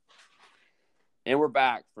And we're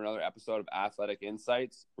back for another episode of Athletic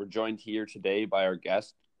Insights. We're joined here today by our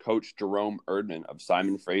guest, Coach Jerome Erdman of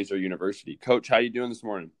Simon Fraser University. Coach, how are you doing this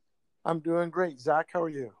morning? I'm doing great. Zach, how are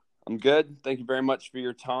you? I'm good. Thank you very much for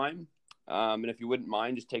your time. And if you wouldn't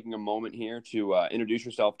mind just taking a moment here to introduce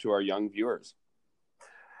yourself to our young viewers.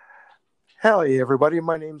 Hey, everybody.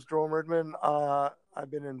 My name's Jerome Erdman.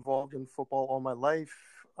 I've been involved in football all my life.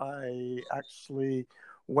 I actually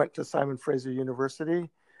went to Simon Fraser University.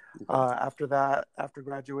 After that, after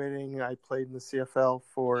graduating, I played in the CFL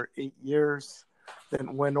for 8 years,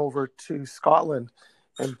 then went over to Scotland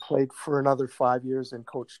and played for another 5 years and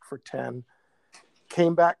coached for 10.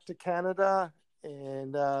 Came back to Canada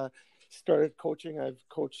and started coaching. I've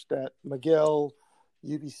coached at McGill,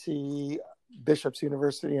 UBC, Bishop's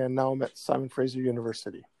University, and now I'm at Simon Fraser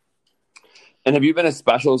University. And have you been a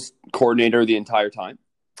specials coordinator the entire time?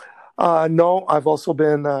 No, I've also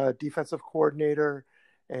been a defensive coordinator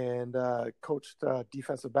and coached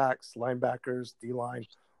defensive backs, linebackers, D-line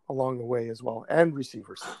along the way as well, and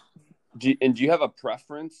receivers. Do you have a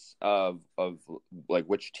preference of like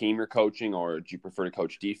which team you're coaching, or do you prefer to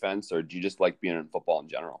coach defense, or do you just like being in football in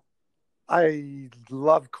general? I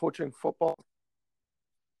love coaching football.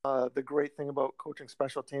 The great thing about coaching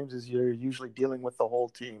special teams is you're usually dealing with the whole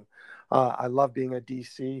team. I love being a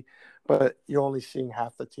DC, but you're only seeing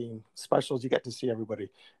half the team. Specials, you get to see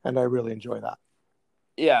everybody, and I really enjoy that.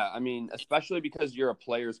 Yeah, I mean, especially because you're a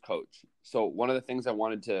player's coach. So one of the things I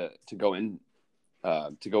wanted to go in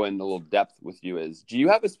a little depth with you is, do you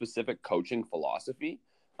have a specific coaching philosophy?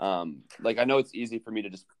 Like, I know it's easy for me to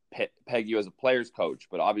just peg you as a player's coach,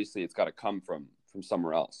 but obviously it's got to come from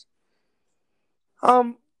somewhere else.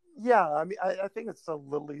 Yeah, I mean, I think it's a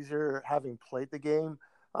little easier having played the game.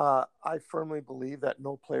 I firmly believe that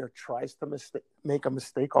no player tries to make a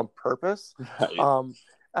mistake on purpose. Right.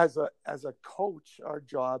 As a coach, our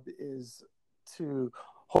job is to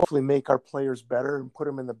hopefully make our players better and put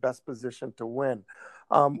them in the best position to win.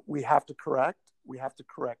 We have to correct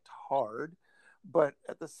hard, but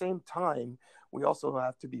at the same time, we also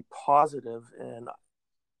have to be positive, and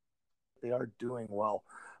they are doing well.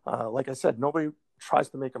 Like I said, nobody tries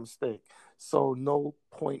to make a mistake, so no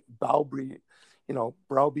point browbeating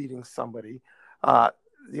somebody.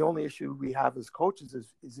 The only issue we have as coaches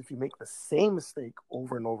is if you make the same mistake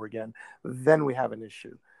over and over again, then we have an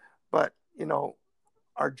issue. But,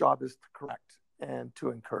 our job is to correct and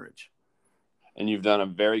to encourage. And you've done a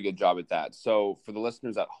very good job at that. So for the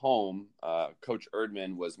listeners at home, Coach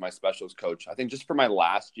Erdman was my specials coach, I think just for my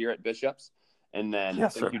last year at Bishop's. And then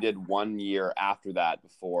Yes, I think sir. you did 1 year after that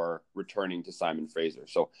before returning to Simon Fraser.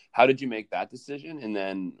 So how did you make that decision? And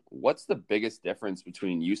then what's the biggest difference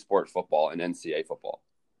between U Sport football and NCAA football?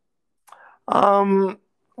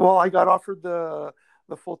 Well, I got offered the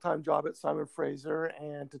full-time job at Simon Fraser,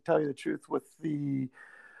 and to tell you the truth, with the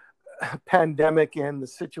pandemic and the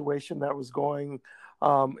situation that was going,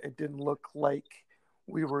 it didn't look like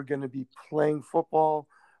we were going to be playing football.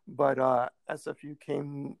 But SFU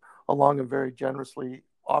came along and very generously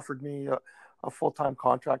offered me a full-time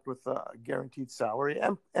contract with a guaranteed salary,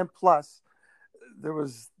 and plus there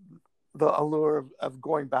was the allure of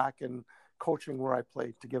going back and coaching where I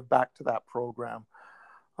played to give back to that program.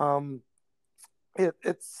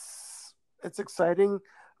 It's exciting.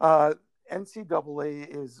 NCAA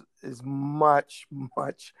is much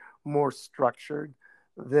more structured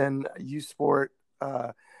than U Sport.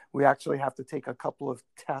 We actually have to take a couple of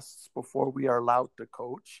tests before we are allowed to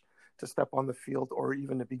coach, to step on the field, or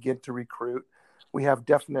even to begin to recruit. We have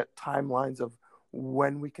definite timelines of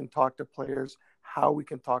when we can talk to players, how we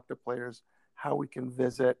can talk to players, how we can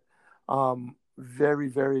visit. And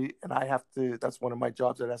that's one of my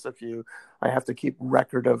jobs at SFU. I have to keep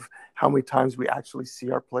record of how many times we actually see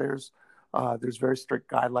our players. There's very strict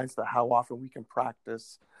guidelines to how often we can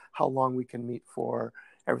practice, how long we can meet for,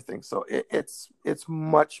 everything. So it's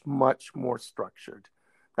much more structured.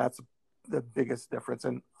 That's the biggest difference,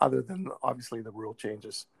 and other than obviously the rule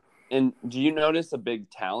changes. And do you notice a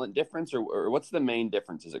big talent difference, or what's the main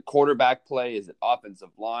difference? Is it quarterback play? Is it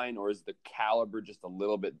offensive line, or is the caliber just a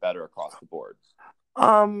little bit better across the board?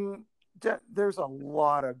 There's a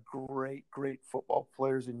lot of great football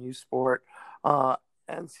players in U Sport.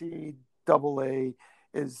 NCAA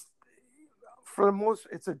is, for the most,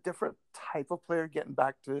 it's a different type of player, getting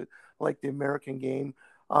back to like the American game.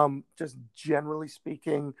 Just generally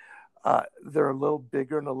speaking, they're a little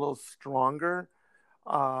bigger and a little stronger,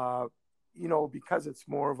 because it's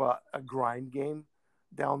more of a grind game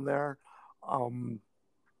down there.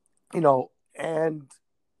 And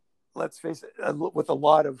let's face it, with a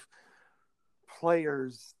lot of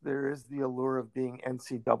players, there is the allure of being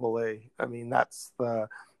NCAA. I mean, that's the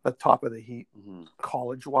the top of the heap Mm-hmm.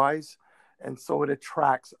 college wise. And so it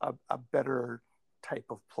attracts a better type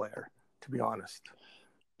of player, to be honest.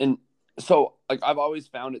 And so, like, I've always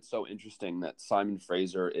found it so interesting that Simon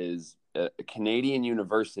Fraser is a Canadian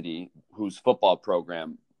university whose football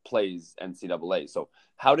program plays NCAA. So,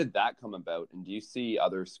 how did that come about? And do you see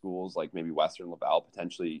other schools like maybe Western Laval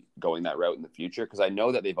potentially going that route in the future? Because I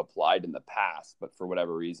know that they've applied in the past, but for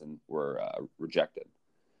whatever reason were rejected.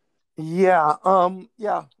 Yeah.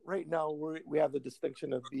 Right now we have the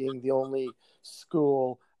distinction of being the only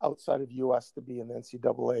school outside of US to be in the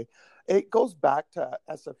NCAA. It goes back to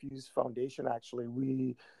SFU's foundation. Actually,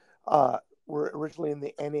 we were originally in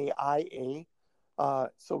the NAIA,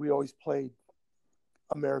 so we always played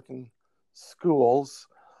American schools.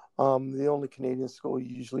 The only Canadian school we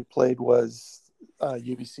usually played was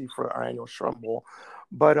UBC for our annual Shrum Bowl,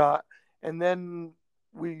 but and then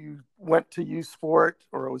we went to U Sport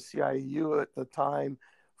or OCIU at the time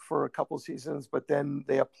for a couple of seasons, but then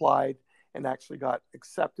they applied and actually got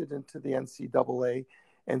accepted into the NCAA,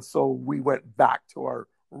 and so we went back to our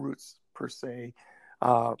roots per se,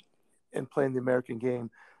 and playing the American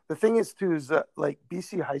game. The thing is too is that like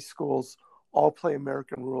BC high schools all play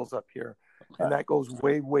American rules up here, Okay. and that goes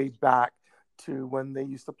way back to when they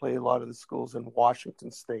used to play a lot of the schools in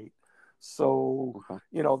Washington State. So,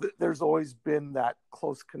 Okay. there's always been that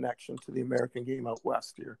close connection to the American game out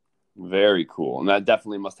west here. Very cool. And that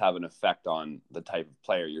definitely must have an effect on the type of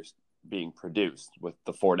player you're being produced with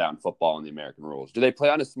the 4-down football and the American rules. Do they play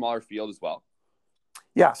on a smaller field as well?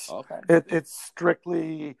 Yes. Okay. It's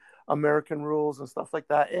strictly American rules and stuff like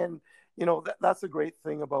that. And, that's a great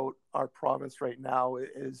thing about our province right now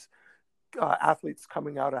is athletes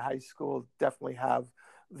coming out of high school definitely have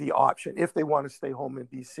the option. If they want to stay home in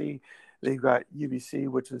BC, they've got UBC,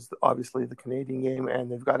 which is obviously the Canadian game,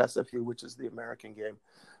 and they've got SFU, which is the American game.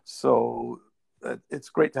 So it's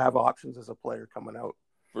great to have options as a player coming out.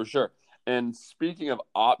 For sure. And speaking of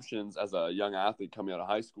options as a young athlete coming out of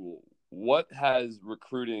high school, what has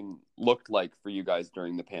recruiting looked like for you guys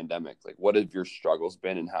during the pandemic? Like, what have your struggles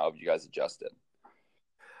been and how have you guys adjusted?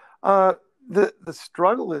 The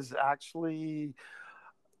struggle is actually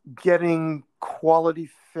getting quality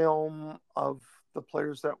film of the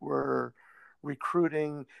players that we're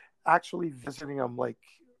recruiting, actually visiting them. Like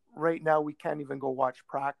right now, we can't even go watch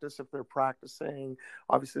practice if they're practicing.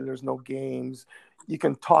 Obviously, there's no games. You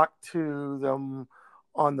can talk to them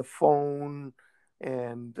on the phone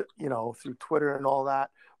and, through Twitter and all that.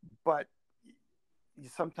 But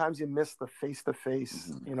sometimes you miss the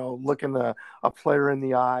face-to-face, looking a player in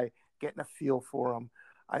the eye, getting a feel for them.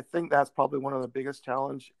 I think that's probably one of the biggest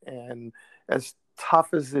challenge. And as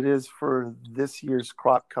tough as it is for this year's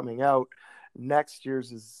crop coming out, next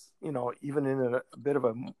year's is, even in a bit of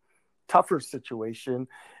a tougher situation,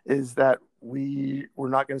 is that we're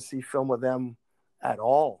not going to see film of them at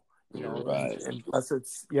all, Right. unless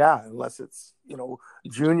it's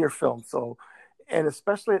junior film. So, and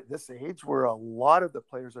especially at this age where a lot of the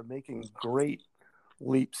players are making great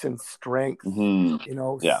leaps in strength,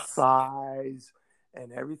 size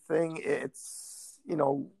and everything. It's,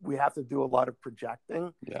 we have to do a lot of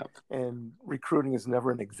projecting. Yeah. And recruiting is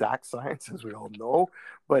never an exact science, as we all know,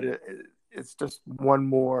 but it's just one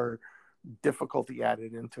more difficulty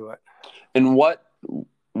added into it. And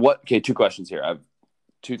okay, two questions here. I have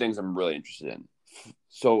two things I'm really interested in.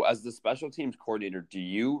 So as the special teams coordinator, do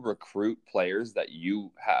you recruit players that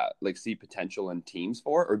you have see potential in teams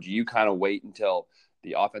for, or do you kind of wait until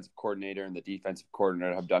the offensive coordinator and the defensive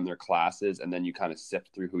coordinator have done their classes and then you kind of sift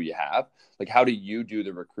through who you have? Like, how do you do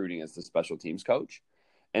the recruiting as the special teams coach?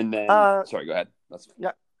 And then, sorry, go ahead.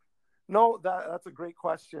 Yeah, no, that's a great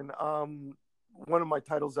question. One of my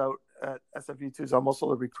titles out at SFU2 is I'm also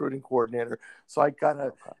the recruiting coordinator. So I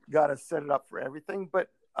gotta set it up for everything. But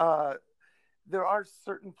there are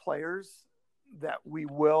certain players that we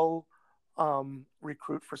will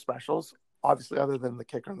recruit for specials, obviously other than the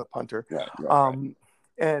kicker and the punter. Right.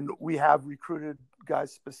 And we have recruited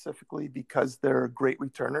guys specifically because they're great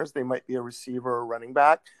returners. They might be a receiver or running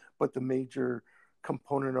back, but the major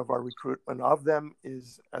component of our recruitment of them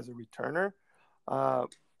is as a returner.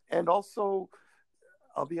 And also,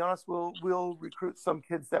 I'll be honest, we'll recruit some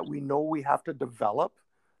kids that we know we have to develop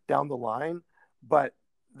down the line, but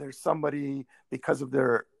there's somebody, because of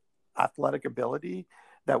their athletic ability,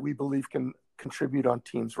 that we believe can contribute on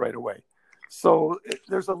teams right away. So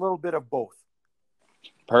there's a little bit of both.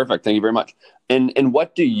 Perfect. Thank you very much. And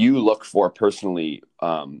what do you look for personally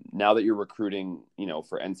now that you're recruiting,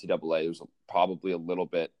 for NCAA? There's probably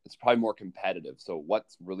it's probably more competitive. So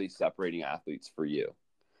what's really separating athletes for you?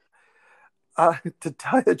 To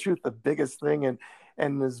tell you the truth, the biggest thing,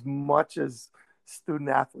 and as much as student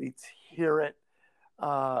athletes hear it,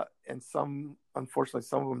 and unfortunately,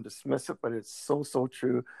 some of them dismiss it, but it's so, so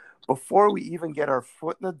true. Before we even get our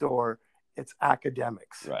foot in the door, it's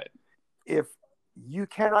academics. Right. If you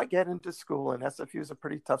cannot get into school, and SFU is a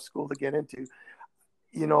pretty tough school to get into,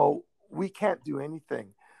 we can't do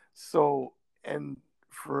anything. So, and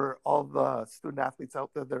for all the student athletes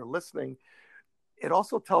out there that are listening, it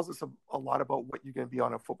also tells us a lot about what you're going to be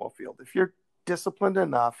on a football field. If you're disciplined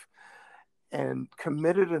enough and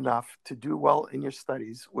committed enough to do well in your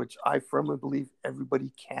studies, which I firmly believe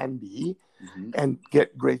everybody can be, and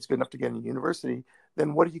get grades good enough to get into university,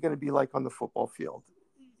 then what are you going to be like on the football field?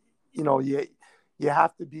 You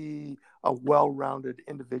have to be a well-rounded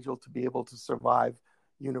individual to be able to survive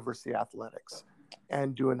university athletics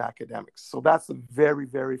and doing academics. So that's the very,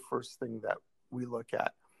 very first thing that we look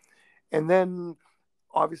at. And then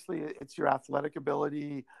obviously it's your athletic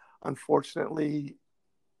ability. Unfortunately,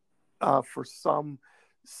 for some,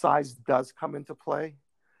 size does come into play.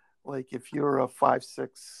 Like if you're a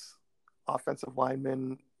 5'6" offensive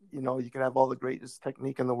lineman, you can have all the greatest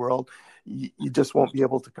technique in the world. You just won't be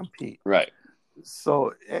able to compete. Right.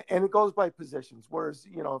 So, and it goes by positions. Whereas,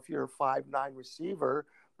 if you're a 5'9" receiver,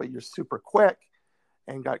 but you're super quick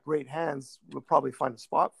and got great hands, we'll probably find a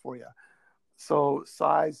spot for you. So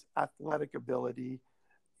size, athletic ability,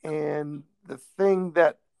 and the thing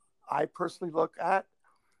that I personally look at,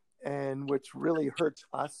 and which really hurts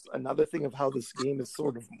us, another thing of how this game is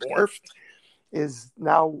sort of morphed, is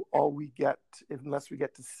now all we get, unless we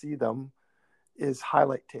get to see them, is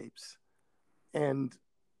highlight tapes. And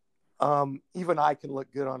even I can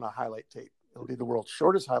look good on a highlight tape. It'll be the world's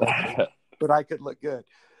shortest highlight tape, but I could look good.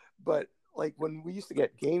 But like when we used to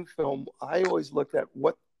get game film, I always looked at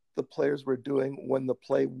what the players were doing when the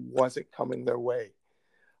play wasn't coming their way.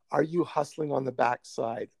 Are you hustling on the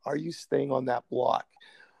backside? Are you staying on that block?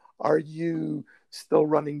 Are you still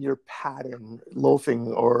running your pattern, loafing,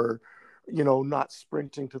 or, not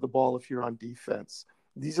sprinting to the ball if you're on defense?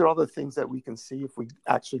 These are all the things that we can see if we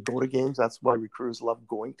actually go to games. That's why recruiters love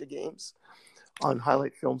going to games. On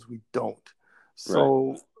highlight films, we don't.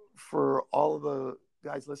 So for all of the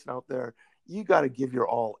guys listening out there, you got to give your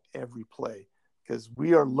all every play, because we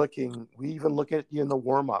even look at you in the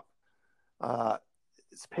warm-up.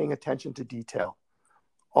 It's paying attention to detail.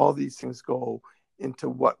 All these things go into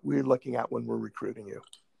what we're looking at when we're recruiting you.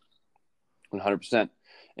 100%.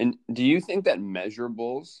 And do you think that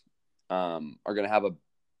measurables are going to have a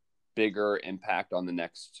bigger impact on the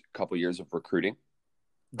next couple of years of recruiting?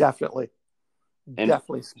 Definitely.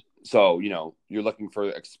 Definitely. So, you're looking for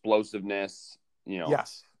explosiveness,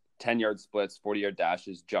 yes, 10-yard splits, 40-yard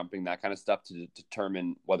dashes, jumping, that kind of stuff to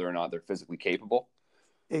determine whether or not they're physically capable.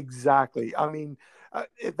 Exactly. I mean,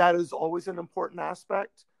 that is always an important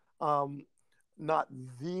aspect. Not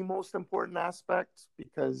the most important aspect,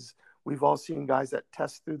 because we've all seen guys that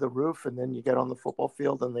test through the roof and then you get on the football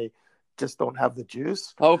field and they just don't have the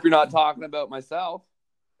juice. I hope you're not talking about myself.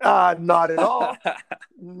 Not at all.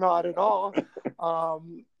 Not at all.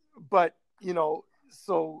 But,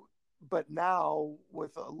 but now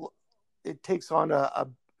it takes on a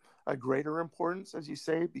greater importance, as you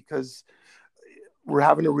say, because we're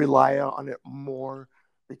having to rely on it more,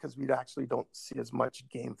 because we actually don't see as much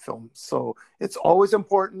game film. So it's always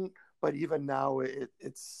important, but even now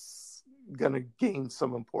it's going to gain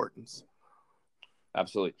some importance.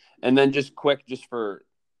 Absolutely. And then just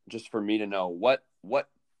for me to know, what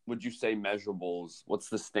would you say measurables, what's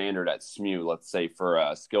the standard at SMU, let's say for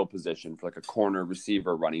a skill position, for like a corner,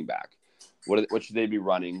 receiver, running back? What should they be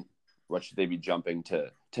running? What should they be jumping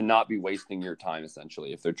to not be wasting your time,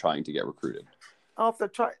 essentially, if they're trying to get recruited? Oh, if they're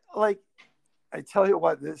trying, I tell you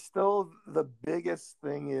what, there's still the biggest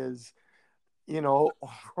thing is,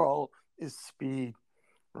 overall is speed,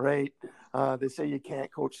 right? They say you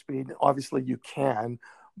can't coach speed. Obviously you can,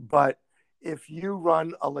 but if you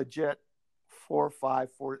run a legit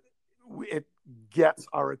 4.54, it gets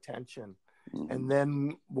our attention, and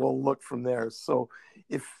then we'll look from there. So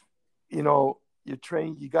if, you're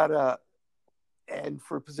trained, you gotta, and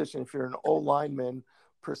for a position, if you're an O lineman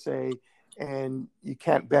per se, and you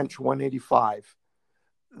can't bench 185,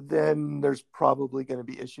 then there's probably going to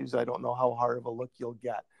be issues. I don't know how hard of a look you'll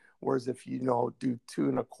get. Whereas if you do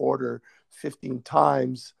 2.25, 15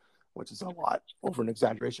 times, which is a lot, over an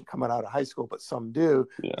exaggeration coming out of high school, but some do,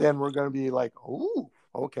 then we're going to be like, oh,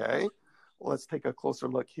 okay, let's take a closer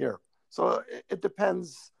look here. So it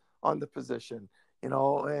depends on the position,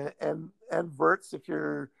 and verts, if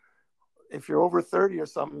you're over 30 or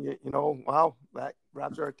something, wow, that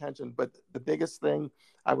grabs our attention. But the biggest thing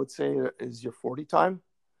I would say is your 40 time.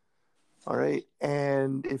 All right.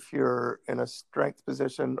 And if you're in a strength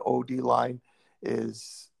position, OD line,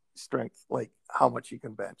 is strength, like how much you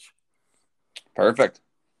can bench. Perfect.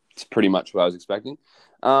 It's pretty much what I was expecting.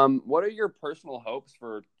 What are your personal hopes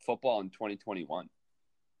for football in 2021?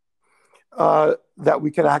 That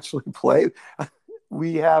we can actually play.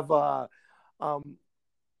 We have we're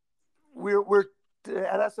at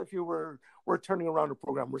SFU we're turning around a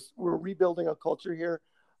program. We're rebuilding a culture here.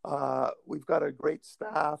 We've got a great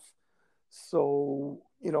staff, so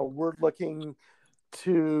we're looking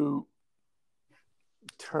to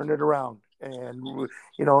turn it around, and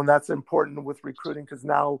and that's important with recruiting, because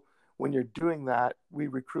now when you're doing that, we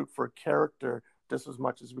recruit for character just as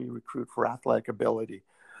much as we recruit for athletic ability.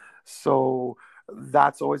 So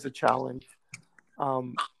that's always a challenge.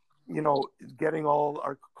 Getting all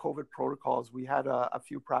our COVID protocols. We had a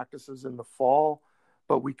few practices in the fall,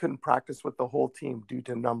 but we couldn't practice with the whole team due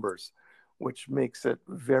to numbers, which makes it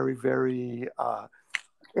very, very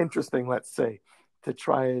interesting, let's say, to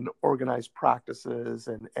try and organize practices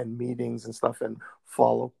and meetings and stuff and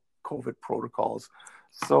follow COVID protocols.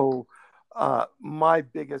 So my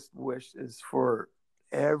biggest wish is for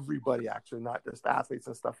everybody, actually, not just athletes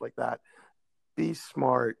and stuff like that. Be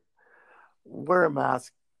smart, wear a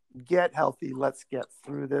mask, get healthy. Let's get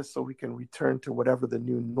through this so we can return to whatever the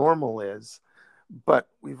new normal is. But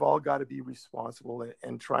we've all got to be responsible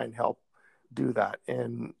and try and help do that.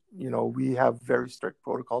 And, we have very strict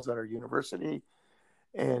protocols at our university.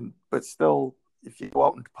 But still, if you go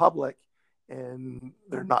out into public and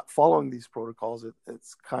they're not following these protocols,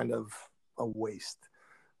 it's kind of a waste.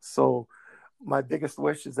 So my biggest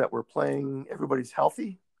wish is that everybody's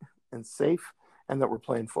healthy and safe, and that we're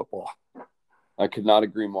playing football. I could not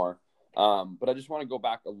agree more. But I just want to go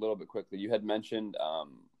back a little bit quickly. You had mentioned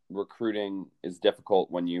recruiting is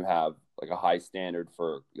difficult when you have like a high standard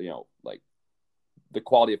for, like the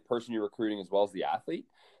quality of person you're recruiting as well as the athlete.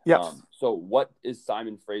 Yes. So what is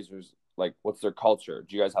Simon Fraser's, like, what's their culture?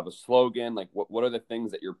 Do you guys have a slogan? Like, what are the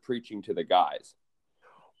things that you're preaching to the guys?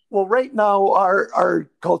 Well, right now our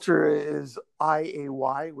culture is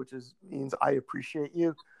IAY, which means I appreciate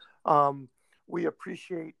you. We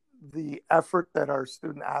appreciate the effort that our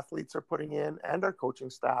student athletes are putting in, and our coaching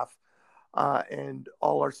staff, and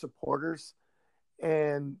all our supporters.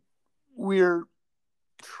 And we're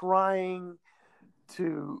trying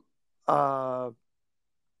to,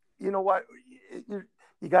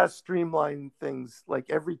 you got to streamline things. Like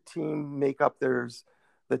every team makeup, there's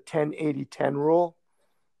the 10-80-10 rule,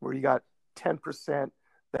 where you got 10%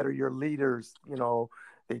 that are your leaders.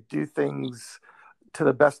 They do things to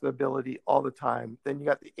the best of ability all the time. Then you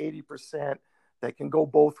got the 80% that can go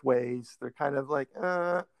both ways. They're kind of like,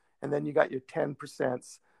 and then you got your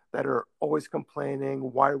 10% that are always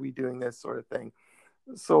complaining. Why are we doing this, sort of thing?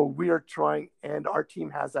 So we are trying, and our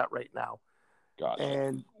team has that right now. Gotcha.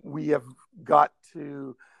 And we have got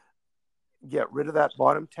to get rid of that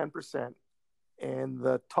bottom 10%, and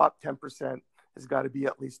the top 10% has got to be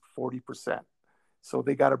at least 40%. So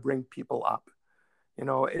they got to bring people up. And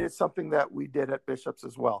it's something that we did at Bishops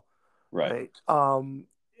as well. Right.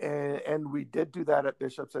 And we did do that at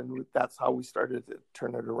Bishops, and that's how we started to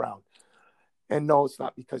turn it around. And no, it's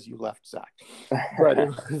not because you left, Zach. But it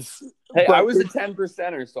was. Hey, I was a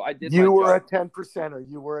 10%er, so I did. You were a 10%er.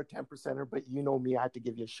 You were a 10%er, but me, I had to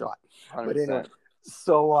give you a shot. 100%. But anyway,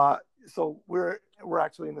 so we're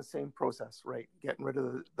actually in the same process, right? Getting rid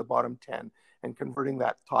of the bottom 10 and converting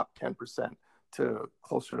that top 10% to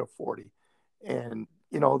closer to 40. And,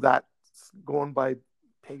 that's going by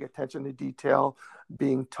paying attention to detail,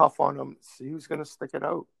 being tough on them, see who's going to stick it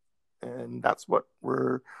out. And that's what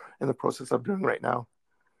we're in the process of doing right now.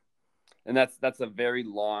 And that's a very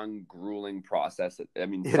long, grueling process. I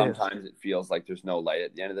mean, sometimes it feels like there's no light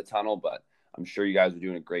at the end of the tunnel, but I'm sure you guys are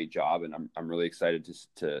doing a great job, and I'm really excited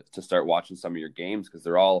to start watching some of your games, because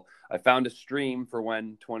I found a stream for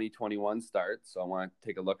when 2021 starts, so I want to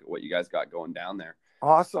take a look at what you guys got going down there.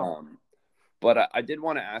 Awesome. But I did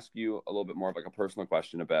want to ask you a little bit more of like a personal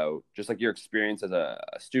question about just like your experience as a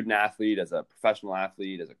student athlete, as a professional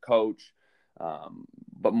athlete, as a coach,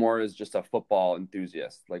 but more as just a football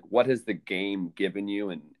enthusiast. Like, what has the game given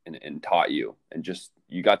you and taught you? And just,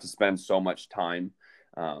 you got to spend so much time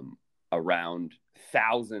around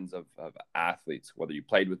thousands of athletes, whether you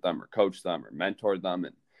played with them or coached them or mentored them.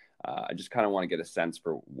 And I just kind of want to get a sense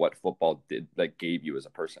for what football gave you as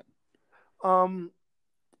a person.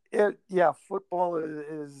 Football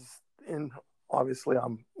is, and obviously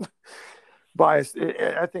I'm biased.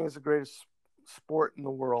 I think it's the greatest sport in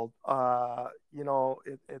the world.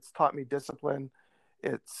 It's taught me discipline.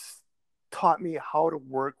 It's taught me how to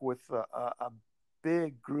work with a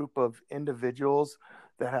big group of individuals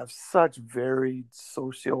that have such varied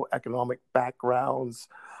socioeconomic backgrounds,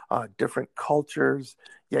 different cultures,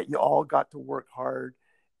 yet you all got to work hard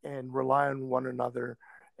and rely on one another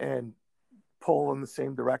and pull in the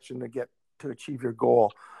same direction to achieve your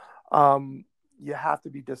goal. You have to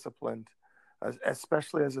be disciplined,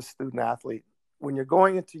 especially as a student athlete. When you're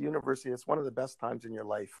going into university, it's one of the best times in your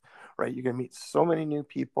life, right? You're going to meet so many new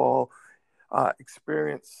people,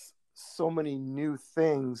 experience so many new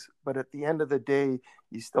things, but at the end of the day,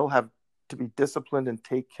 you still have to be disciplined and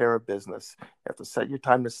take care of business. You have to set your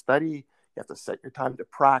time to study. You have to set your time to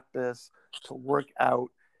practice, to work out,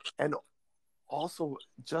 and also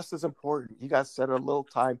just as important, you got to set a little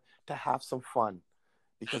time to have some fun.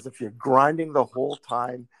 Because if you're grinding the whole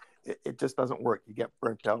time, it just doesn't work. You get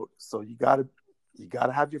burnt out. So you gotta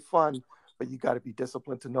have your fun, but you got to be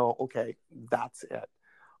disciplined to know, okay, that's it.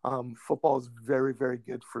 Football is very, very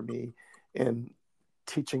good for me in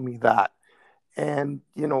teaching me that. And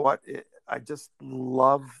you know what? I just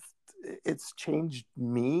love. It's changed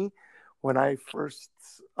me. When I first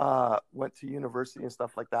went to university and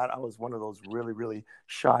stuff like that, I was one of those really, really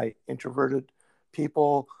shy, introverted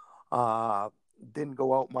people. Didn't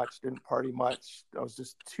go out much, didn't party much. I was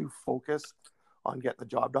just too focused on getting the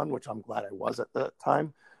job done, which I'm glad I was at the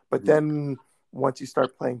time. But then once you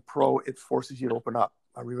start playing pro, it forces you to open up.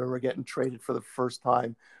 I remember getting traded for the first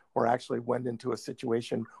time where I actually went into a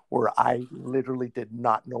situation where I literally did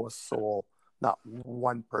not know a soul, not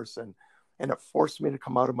one person. And it forced me to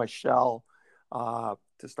come out of my shell,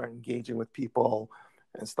 to start engaging with people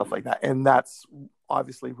and stuff like that. And that's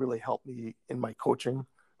obviously really helped me in my coaching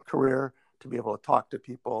career, to be able to talk to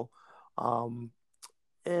people,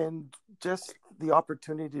 and just the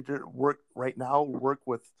opportunity to work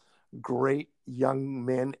with great young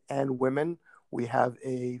men and women. We have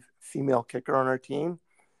a female kicker on our team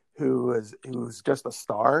who's just a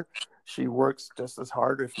star. She works just as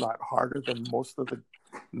hard, if not harder, than most of the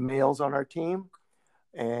males on our team.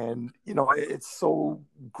 And, it's so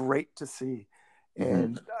great to see.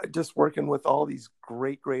 And just working with all these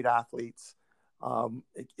great, great athletes,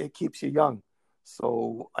 it keeps you young.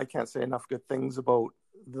 So I can't say enough good things about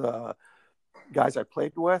the guys I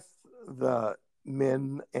played with, the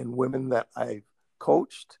men and women that I've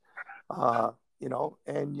coached,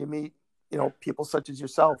 and you meet, people such as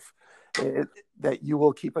yourself, that you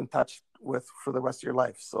will keep in touch with for the rest of your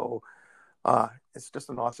life. So it's just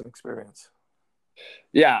an awesome experience.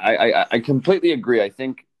 Yeah, I completely agree. I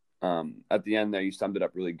think at the end there, you summed it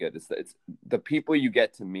up really good. It's the people you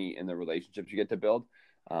get to meet and the relationships you get to build.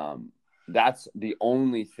 That's the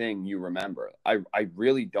only thing you remember. I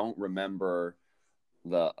really don't remember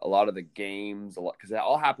a lot of the games because it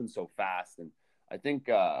all happened so fast. And I think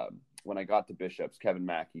when I got to Bishops, Kevin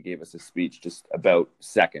Mackey gave us a speech just about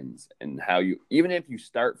seconds and how even if you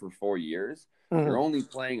start for 4 years, you're only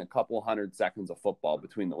playing a couple 100 seconds of football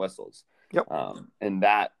between the whistles. Yep. And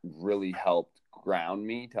that really helped ground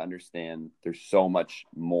me to understand there's so much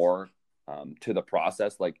more to the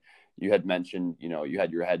process. Like you had mentioned, you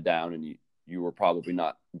had your head down and you were probably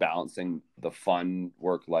not balancing the fun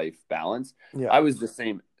work-life balance. Yeah. I was the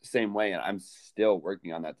same way, and I'm still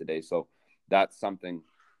working on that today. So that's something.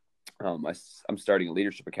 I'm starting a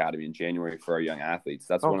leadership academy in January for our young athletes.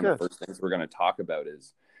 That's one of the first things we're going to talk about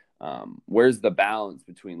is where's the balance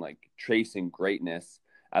between like chasing greatness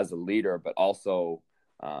as a leader, but also,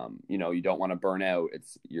 you don't want to burn out.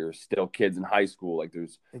 You're still kids in high school. Like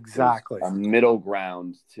there's a middle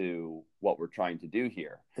ground to what we're trying to do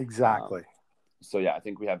here. Exactly. So yeah, I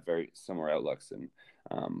think we have very similar outlooks, and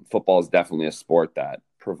football is definitely a sport that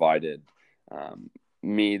provided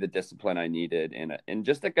me the discipline I needed and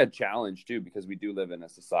just like a challenge too, because we do live in a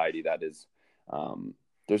society that is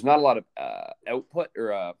there's not a lot of output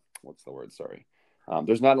or what's the word? Sorry.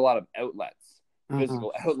 There's not a lot of outlets,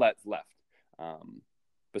 physical outlets left.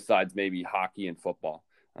 Besides maybe hockey and football.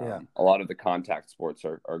 A lot of the contact sports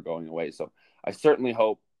are going away. So I certainly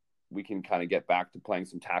hope we can kind of get back to playing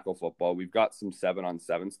some tackle football. We've got some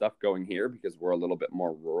 7-on-7 stuff going here because we're a little bit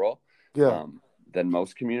more rural than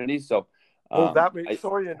most communities. So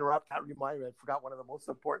sorry to interrupt. That reminded me. I forgot one of the most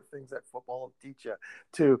important things that football will teach you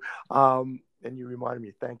too. And you reminded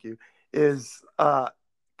me, thank you, is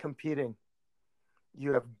competing.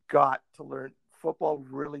 You have got to learn. Football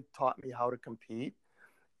really taught me how to compete.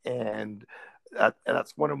 And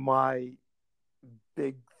that's one of my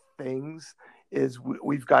big things is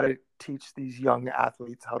we've got to teach these young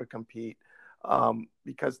athletes how to compete,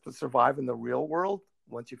 because to survive in the real world,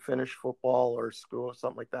 once you finish football or school or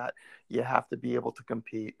something like that, you have to be able to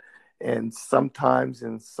compete. And sometimes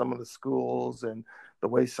in some of the schools and the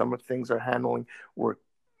way some of things are handling,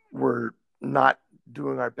 we're not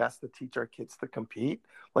doing our best to teach our kids to compete.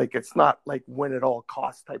 Like, it's not like win at all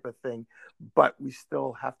costs type of thing, but we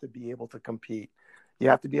still have to be able to compete. You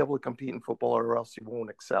have to be able to compete in football or else you won't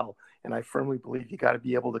excel. And I firmly believe you got to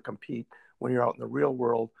be able to compete when you're out in the real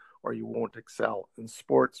world or you won't excel. And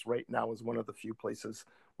sports right now is one of the few places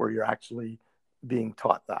where you're actually being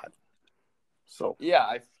taught that. So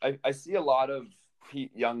yeah, I see a lot of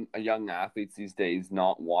young athletes these days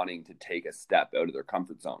not wanting to take a step out of their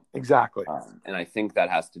comfort zone. exactly. And I think that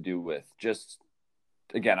has to do with just,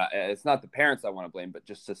 again, it's not the parents I want to blame, but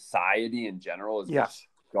just society in general has Yes,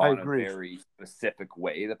 gone a very specific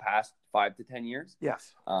way the past 5 to 10 years.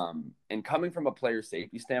 Yes. And coming from a player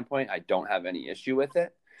safety standpoint, I don't have any issue with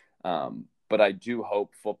it. But I do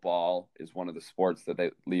hope football is one of the sports that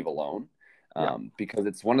they leave alone. Because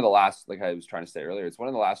it's one of the last, like I was trying to say earlier, it's one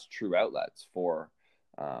of the last true outlets for,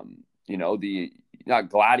 the not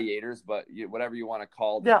gladiators, but whatever you want to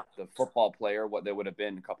call the football player, what they would have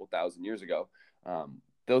been a couple thousand years ago.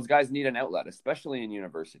 Those guys need an outlet, especially in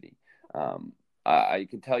university. I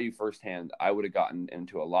can tell you firsthand, I would have gotten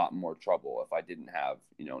into a lot more trouble if I didn't have,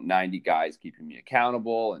 90 guys keeping me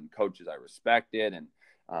accountable and coaches I respected and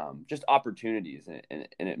just opportunities. And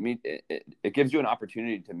it gives you an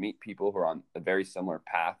opportunity to meet people who are on a very similar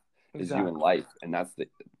path as you in life. And that's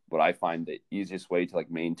what I find the easiest way to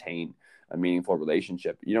maintain a meaningful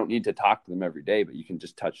relationship. You don't need to talk to them every day, but you can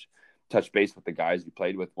just touch base with the guys you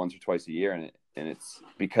played with once or twice a year. And it's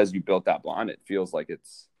because you built that bond. It feels like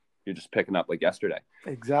you're just picking up like yesterday.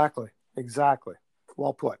 Exactly.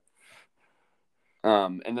 Well put.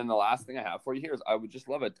 And then the last thing I have for you here is I would just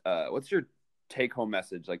love it. What's your take-home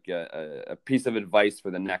message, like a piece of advice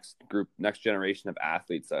for the next generation of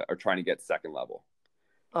athletes that are trying to get second level?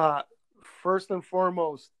 First and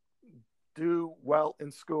foremost, do well in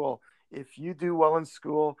school. If you do well in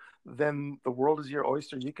school, then the world is your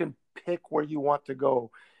oyster. You can pick where you want to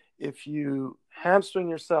go. If you hamstring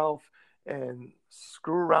yourself and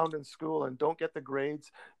screw around in school and don't get the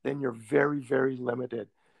grades, then you're very, very limited.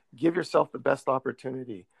 Give yourself the best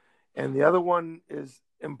opportunity. And the other one is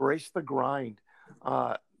embrace the grind.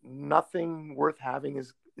 Nothing worth having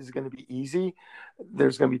is going to be easy.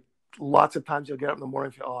 There's going to be lots of times you'll get up in the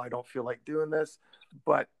morning and feel, I don't feel like doing this.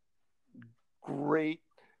 But great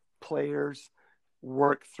players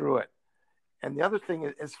work through it. And the other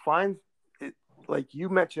thing is find it, like you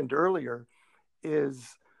mentioned earlier, is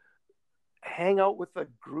hang out with a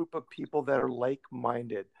group of people that are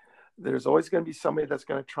like-minded. There's always going to be somebody that's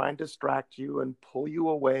going to try and distract you and pull you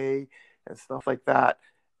away and stuff like that.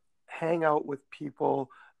 Hang out with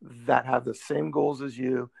people that have the same goals as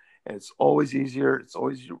you, and it's always easier. It's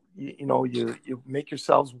always, you make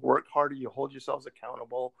yourselves work harder. You hold yourselves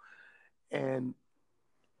accountable, and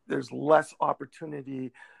there's less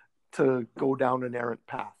opportunity to go down an errant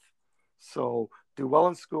path. So do well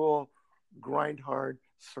in school, grind hard,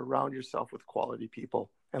 surround yourself with quality people,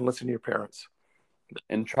 and listen to your parents.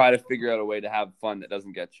 And try to figure out a way to have fun that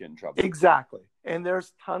doesn't get you in trouble. Exactly. And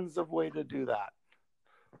there's tons of ways to do that.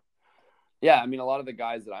 Yeah, I mean, a lot of the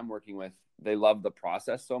guys that I'm working with, they love the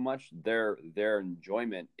process so much. Their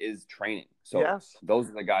enjoyment is training. So those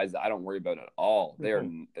are the guys that I don't worry about at all. They're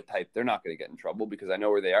the type, they're not going to get in trouble because I know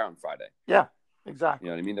where they are on Friday. Yeah, exactly.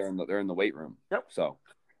 You know what I mean? They're in the weight room. Yep. So,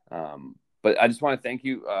 but I just want to thank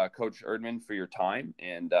you, Coach Erdman, for your time.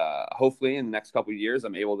 And hopefully in the next couple of years,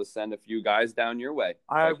 I'm able to send a few guys down your way.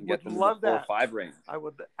 So I would love that. 4-5 range. I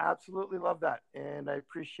would absolutely love that. And I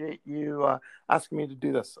appreciate you asking me to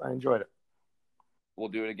do this. I enjoyed it. We'll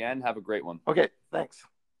do it again. Have a great one. Okay, thanks.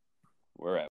 We're out.